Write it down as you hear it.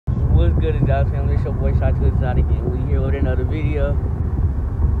good, Exotic family? It's your boy Shot to Exotic, and we here with another video.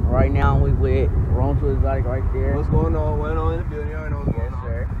 Right now we with Rome to Exotic right there. What's going on? What's on in the building? You already know what's going on.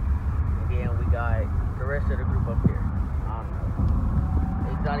 Sir. And then we got the rest of the group up here. I don't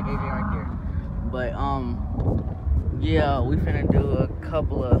know. Exotic AJ right there. But yeah, we finna do a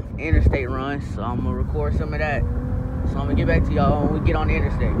couple of interstate runs, so I'm gonna record some of that. So I'm gonna get back to y'all when we get on the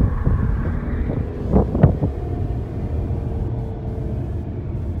interstate.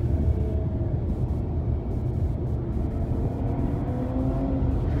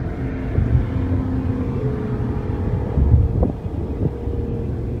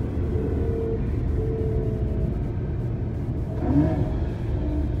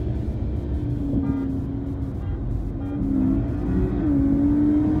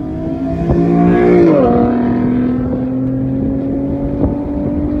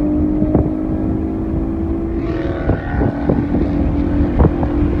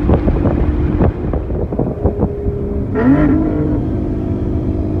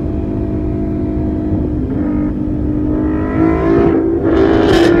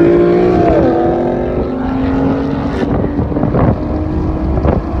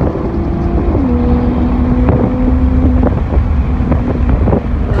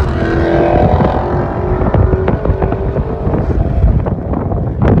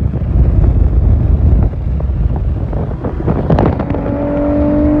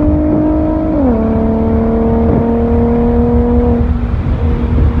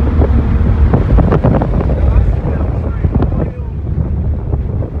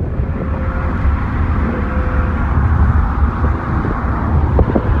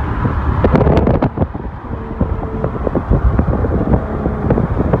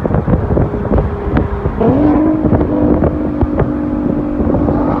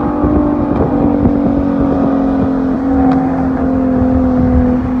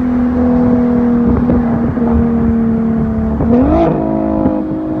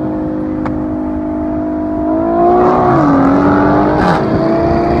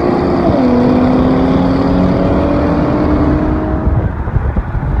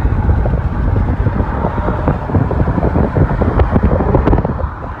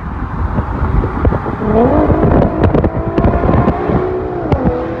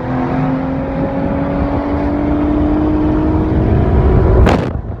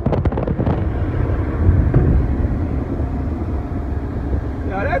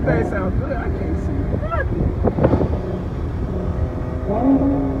 That thing sounds good. I can't see nothing.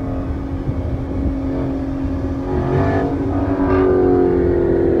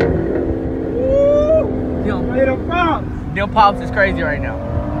 Woo! Hey, them pops. Them pops is crazy right now.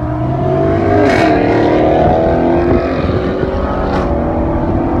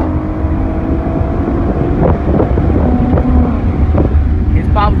 His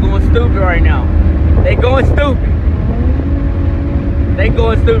pops going stupid right now. They going stupid. They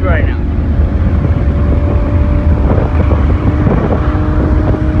going stupid right now.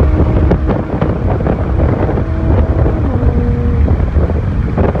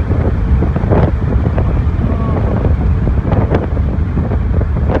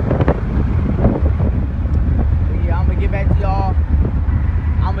 Yeah, I'm gonna get back to y'all.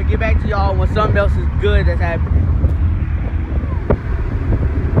 I'm gonna get back to y'all when something else is good that's happening.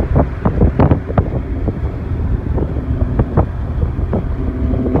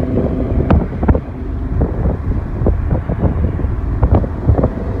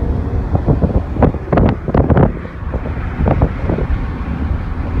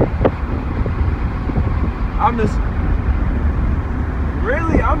 I'm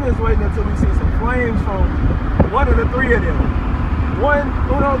just waiting until we see some flames from one of the three of them. One,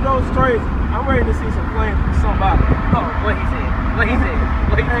 Uno goes crazy. I'm ready to see some flames from somebody. Oh, what he said? What he said?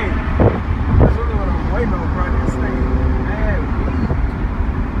 What he said? That's really what I'm waiting on, bro. This thing, man.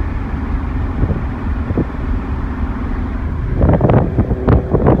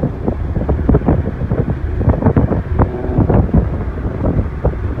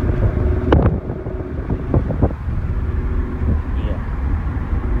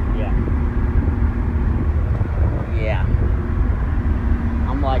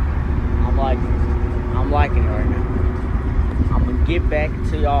 I'm liking it right now. I'm gonna get back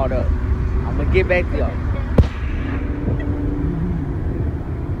to y'all though. I'm gonna get back to y'all.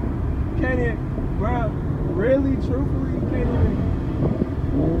 Can't even, bro, really, truthfully, you can't even.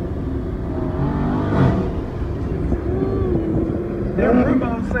 That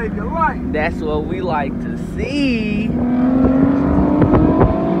remote saved your life. That's what we like to see.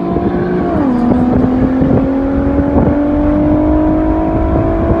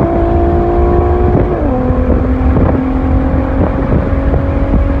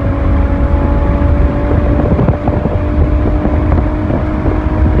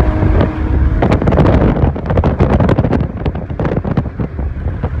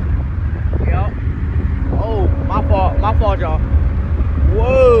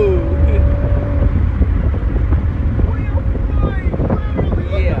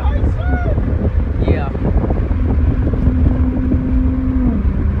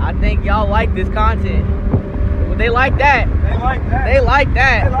 like that. They like that. They like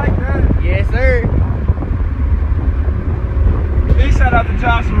that. They like that. Yes, sir. Big shout out to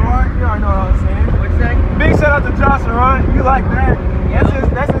Josh and Ron. You already know what I'm saying. What'd you say? Big shout out to Josh and Ron. You like that.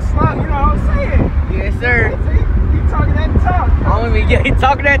 That's his slang. You know what I'm saying. Yes, sir. He talking that talk. I don't even get he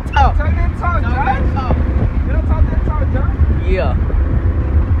talking that talk. Talking that talk, Josh. You don't talk that talk, Josh. Yeah.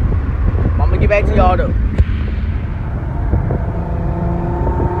 I'm gonna get back to y'all though.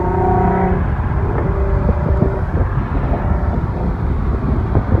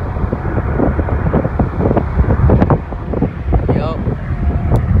 Yup.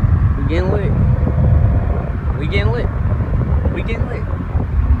 We getting lit. We getting lit. We getting lit.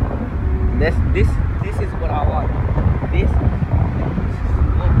 This is what I like. This is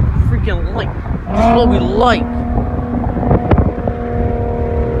what we freaking like. This is what we like.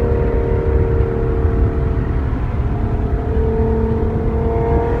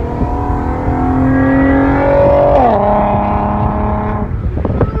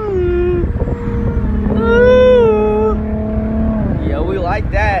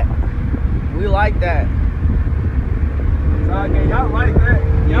 Like that. Okay, y'all like that.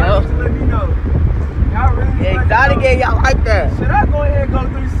 Y'all just let me know. Y'all really exotic like y'all like that. Should I go ahead and go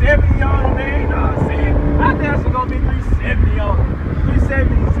 370 on them, man? You know what I'm saying? I think I should go be 370 on them.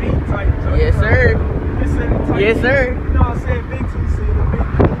 370 Z type. Yes, sir. 370 type. Yes, sir. You know what I'm saying? Big 2-seater, big. You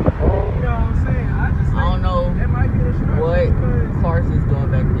know what I'm saying? I don't know that might be the structure what Carson's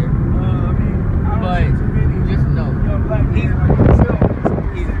doing back there. I don't see too many. Just know Young black men like yourself.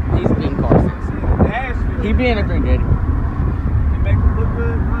 He's being Carson. He being a granddaddy. They make him look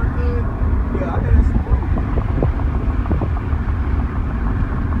good, run good. Yeah, I think that's cool.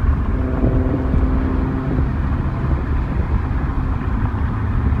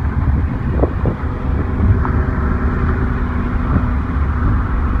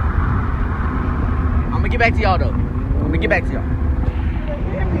 I'm gonna get back to y'all though. I'm gonna get back to y'all.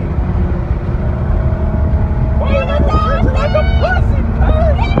 Why you not treating like a pussy,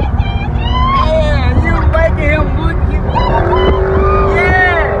 cuz? Yeah, you making him look you.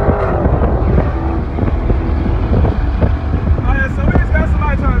 Yeah. Alright, so we just got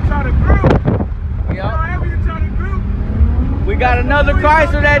somebody trying to group. Yep. However you trying to group. We got another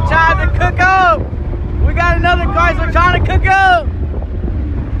Chrysler that trying to cook up. We got another Chrysler trying to cook up.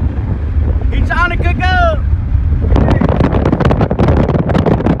 He trying to cook up.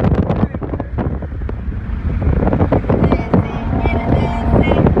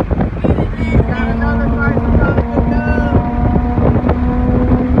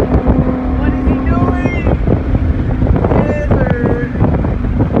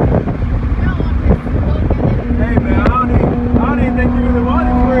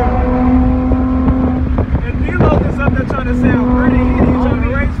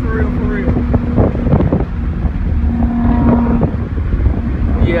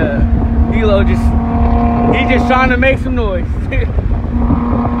 He's just trying to make some noise.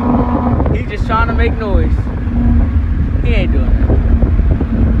 He's just trying to make noise. He ain't doing that.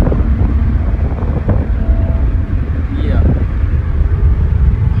 Yeah.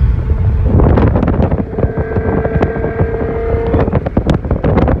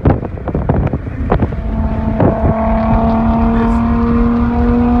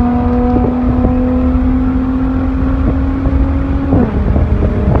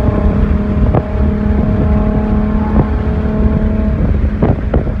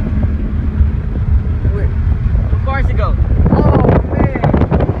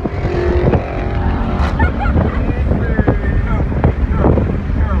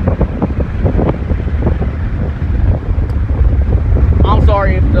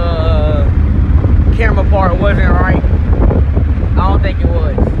 Sorry if the camera part wasn't right. I don't think it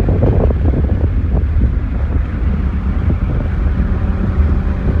was.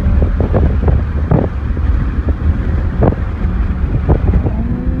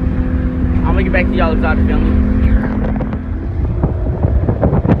 I'm gonna get back to y'all inside the family.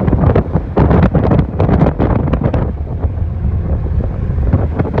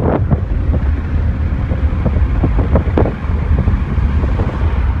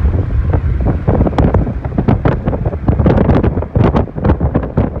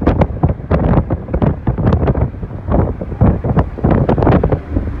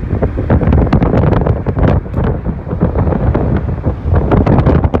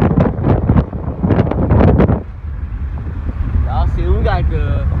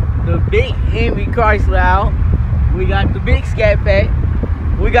 The big Hemi Chrysler out. We got the big Scatpack.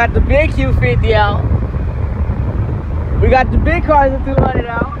 We got the big Q50 out. We got the big Chrysler 200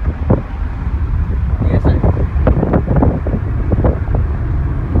 out. Yes, sir.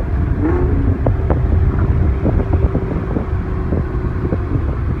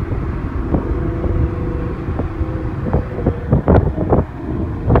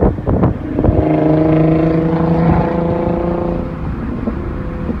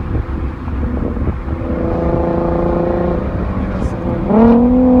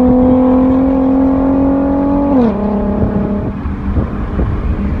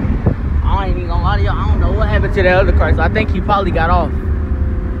 that other car, so I think he probably got off.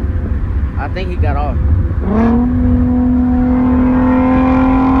 I think he got off.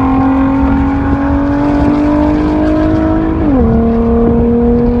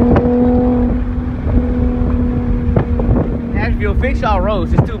 Nashville, fix y'all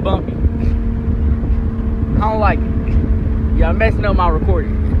roads. It's too bumpy. I don't like it. Y'all messing up my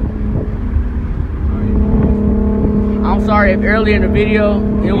recording. I'm sorry if earlier in the video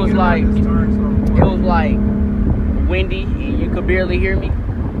it was like windy and you could barely hear me.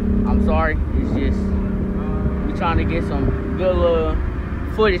 I'm sorry. It's just we trying to get some good little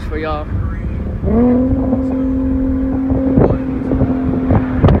footage for y'all.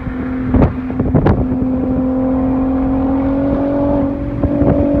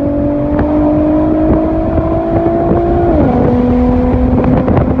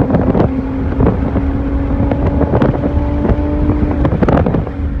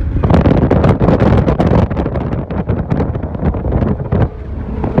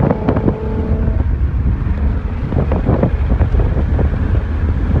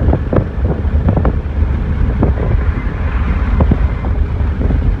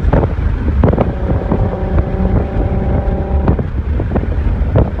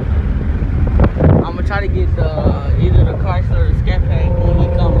 Try to get either the Chrysler or the Scatpack when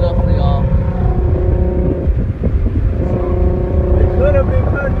he comes up for y'all. It could have been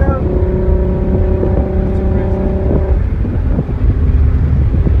cut down.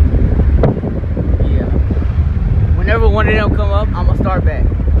 Yeah. Whenever one of them come up, I'm gonna start back.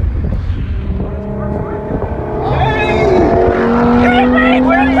 Hey, man,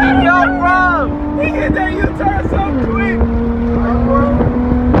 Where did he come from? He hit that U-turn so quick.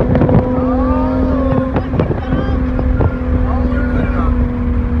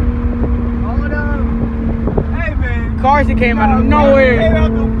 Carson came out of nowhere. Came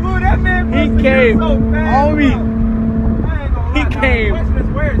out the blue. That man He came so fast, on me. I ain't gonna lie. He came. The question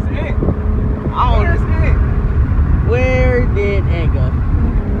is, where is Ant? Where's Ant? Where did Ant go?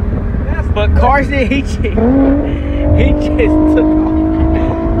 That's But Carson, he just took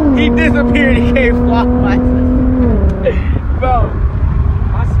off. He disappeared. He came flying by. Bro,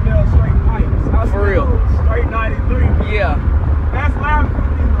 I smell straight pipes. I For real. smell straight 93. yeah, That's loud.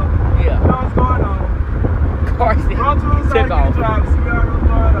 yeah. You know what's going on? Carson, Roll to the he side, took get a off. drive. See what's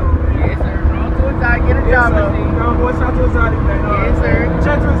going on, man. Yes, sir. Roll to the side, get a Yes, job, sir. machine. Come on, boy, shot to the side, man. Yes, sir.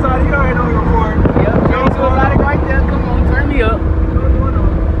 Check to the side. You already know you're recording. Yep, roll to the side right there. Come on, turn me up. What's going on?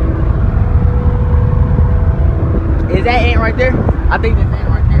 Is that Ant right there? I think that's Ant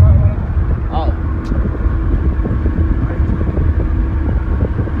right there. Oh.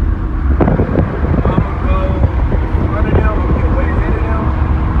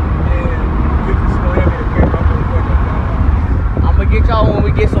 Get y'all when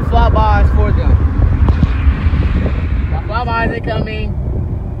we get some flybys for them. The flybys are coming.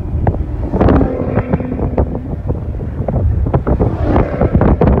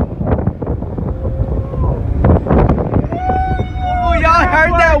 Oh, y'all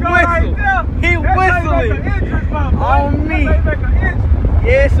heard that whistle? He whistling on me.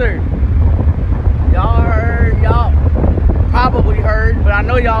 Yes, sir. Y'all heard, y'all probably heard, but I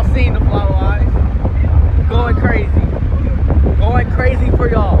know y'all seen the flybys. Going crazy. Going crazy for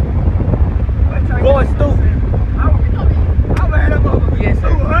y'all. Going stupid. Yes, sir.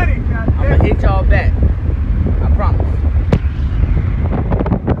 I'm gonna hit y'all back. I promise.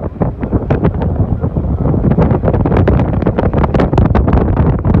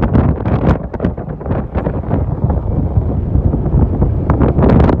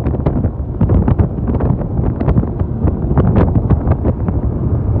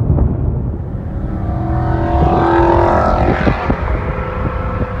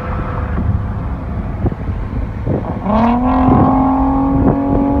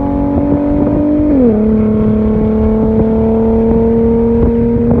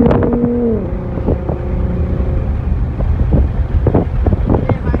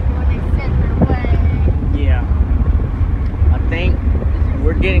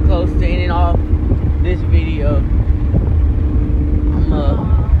 Getting close to ending off this video.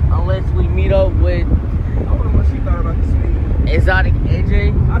 Unless we meet up with I wonder what she thought about the speed. Exotic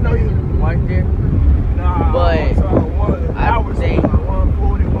AJ. I know you right there. Nah, But I think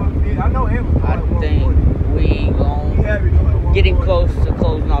 140, 150. I know him. I think we gon' getting close to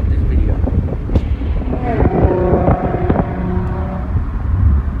closing off this video.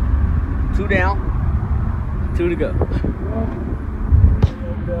 Two down, two to go.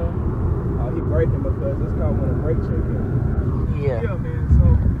 He braking because it's called when a brake check in. Yeah. Yeah, man. So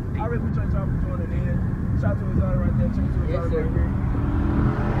I really appreciate y'all for joining in. Shout out to his right there. Check to his Yes, right sir. here.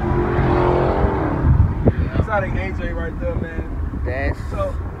 Exotic AJ right there, man. That's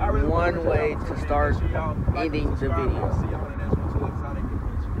So I really one way to start ending the video. See y'all in the next one too. Exotic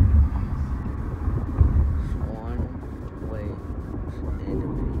Adventure. It's one way to end the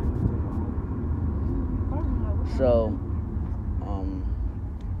video. So,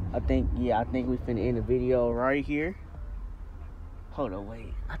 I think we finna end the video right here. Hold on,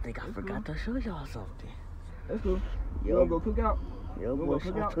 wait. I think I forgot to show y'all something. That's cool. You Yo, wanna go cook out? yo, We'll boy,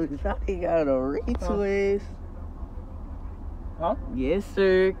 go cook out. he got a retwist. Huh? Yes,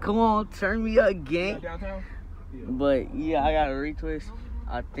 sir. Come on, turn me up, gang. Downtown? Yeah. But yeah, I got a retwist.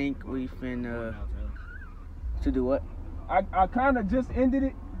 I think we finna to do what? I kind of just ended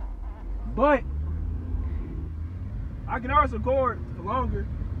it, but I can always record for longer.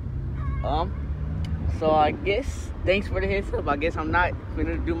 So I guess thanks for the heads up. I guess I'm not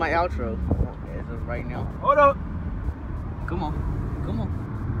finna do my outro as of right now. Hold up. Come on, come on.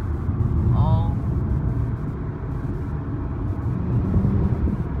 Oh.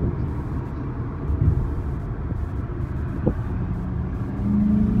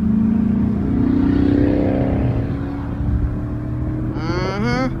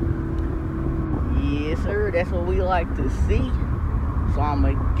 Yes, sir. That's what we like to see. So I'm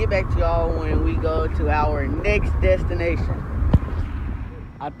gonna get back to y'all when we go to our next destination.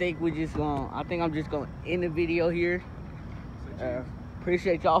 I think I'm just gonna end the video here.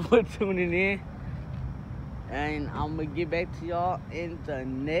 Appreciate y'all for tuning in. And I'm gonna get back to y'all in the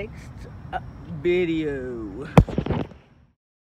next video.